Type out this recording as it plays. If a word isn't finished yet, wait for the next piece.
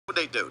what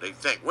they do. They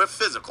think we're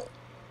physical.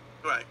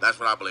 Right. That's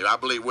what I believe. I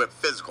believe we're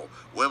physical.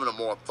 Women are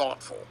more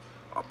thoughtful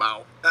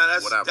about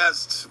whatever.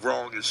 That's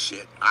wrong as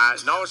shit.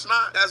 No, it's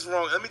not. That's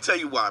wrong. Let me tell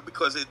you why.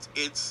 Because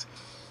it's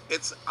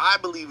I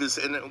believe it's,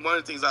 and one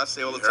of the things I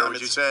say all the time. What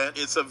you said?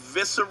 It's a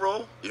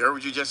visceral. You heard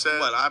what you just said?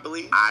 What I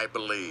believe? I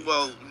believe.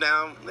 Well,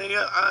 now,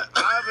 nigga,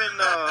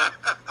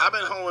 I've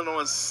been holding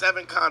on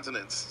 7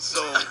 continents,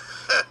 so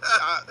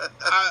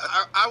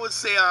I would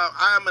say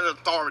I am an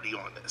authority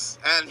on this.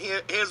 And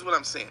here's what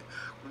I'm saying.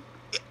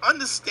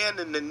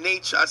 Understanding the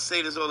nature, I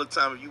say this all the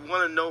time. If you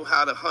want to know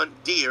how to hunt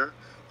deer,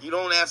 you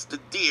don't ask the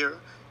deer,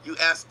 you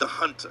ask the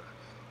hunter.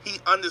 He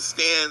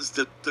understands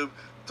the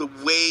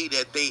way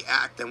that they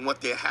act and what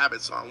their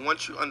habits are. And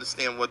once you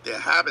understand what their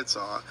habits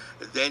are,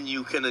 then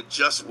you can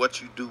adjust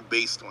what you do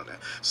based on that.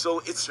 So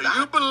it's so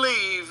you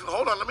believe,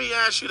 hold on, let me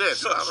ask you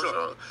this.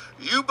 Sure.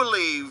 You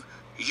believe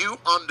you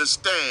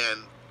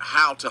understand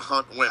how to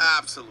hunt women.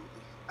 Absolutely.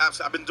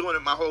 I've been doing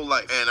it my whole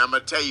life. And I'm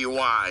going to tell you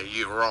why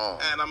you're wrong.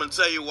 And I'm going to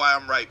tell you why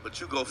I'm right,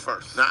 but you go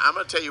first. Now, I'm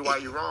going to tell you why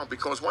you're wrong,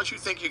 because once you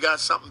think you got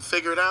something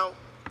figured out,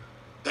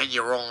 then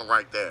you're wrong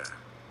right there.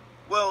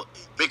 Well,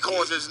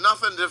 because there's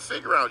nothing to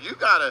figure out.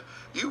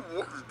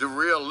 The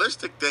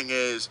realistic thing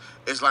is,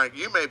 it's like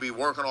you may be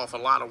working off a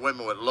lot of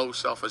women with low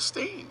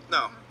self-esteem.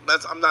 No,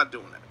 I'm not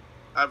doing that.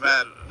 I've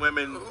had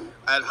women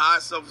at high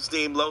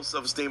self-esteem, low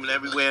self-esteem, and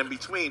everywhere in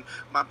between.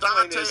 My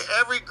point is,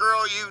 every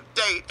girl you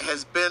date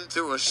has been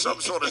to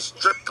some sort of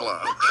strip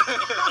club.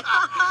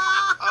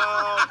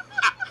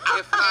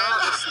 If not on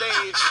the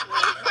stage,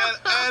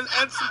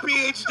 and some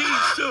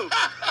PhDs too.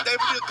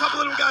 A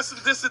couple of them got some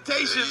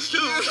dissertations too.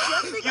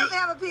 Just because they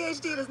have a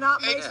PhD does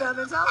not make them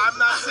intelligent. I'm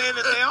not saying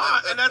that they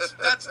are, and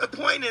that's the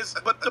point is.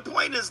 But the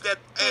point is that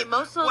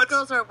most of those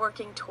girls are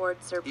working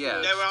towards their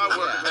PhD. They are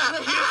working.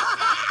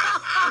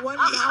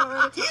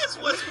 Here's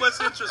what's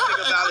interesting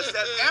about it is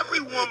that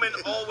every woman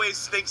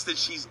always thinks that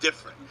she's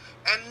different.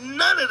 And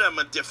none of them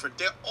are different.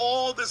 They're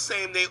all the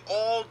same. They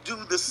all do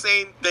the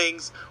same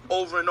things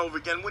over and over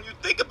again. When you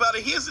think about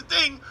it, here's the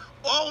thing.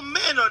 All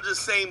men are the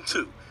same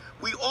too.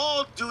 We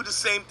all do the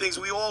same things.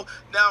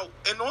 Now,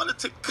 in order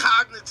to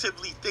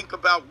cognitively think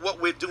about what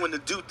we're doing to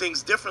do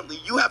things differently,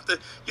 you have to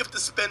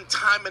spend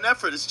time and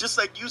effort. It's just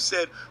like you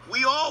said.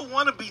 We all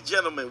want to be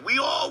gentlemen. We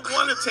all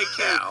want to take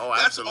care.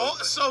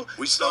 Absolutely.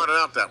 We started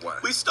out that way.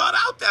 We start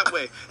out that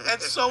way.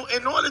 And so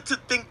in order to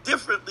think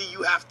differently,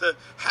 you have to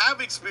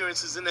have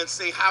experiences and then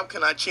say, how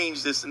can I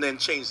change this, and then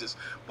change this.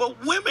 But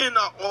women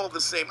are all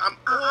the same.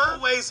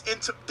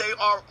 They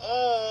are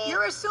all...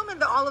 You're assuming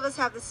that all of us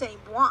have the same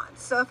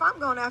wants. So if I'm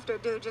going after a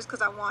dude just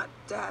because I want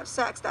to have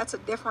sex, that's a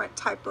different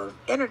type of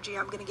energy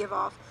I'm going to give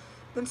off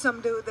than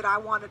some dude that I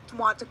want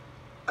to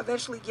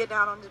eventually get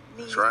down on the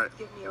knees and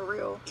give me a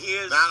real...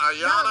 Now,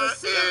 Ayana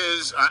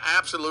is an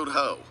absolute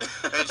hoe.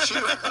 And she...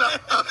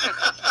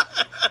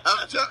 I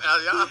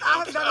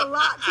have done a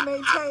lot to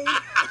maintain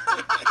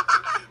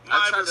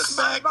my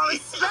respect.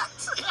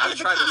 I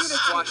tried to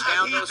squash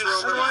down those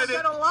rumors. I've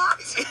done a lot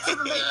to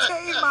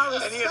maintain my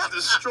respect. And he has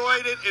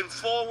destroyed it in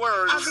 4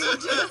 words. I mean,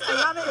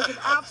 Ayana is an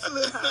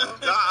absolute hoe.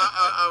 No,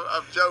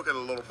 I'm joking a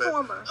little bit.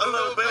 Former. A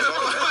little bit.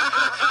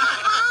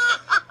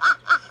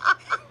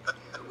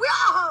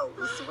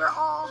 We're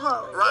all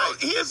hoes. Right.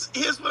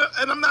 Here's what,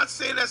 and I'm not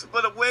saying that's,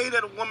 but a way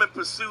that a woman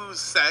pursues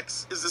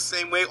sex is the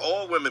same way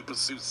all women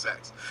pursue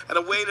sex. And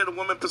a way that a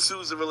woman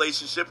pursues a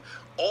relationship,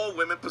 all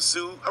women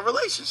pursue a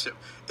relationship.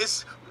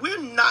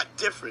 We're not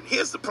different.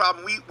 Here's the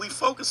problem. We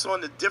focus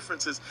on the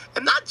differences,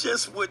 and not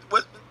just what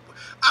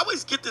I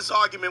always get this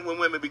argument with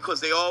women because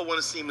they all want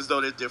to seem as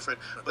though they're different,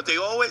 but they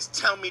always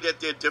tell me that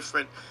they're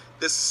different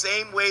the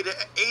same way that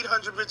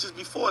 800 bitches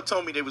before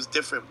told me they was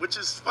different, which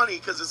is funny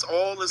because it's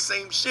all the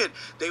same shit.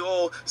 They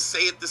all say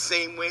it the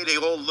same way. They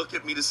all look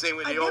at me the same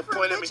way. They all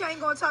point at me. A different bitch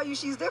ain't gonna tell you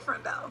she's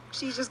different though.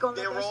 She's just gonna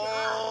let that shit out.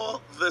 They're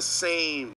all the same.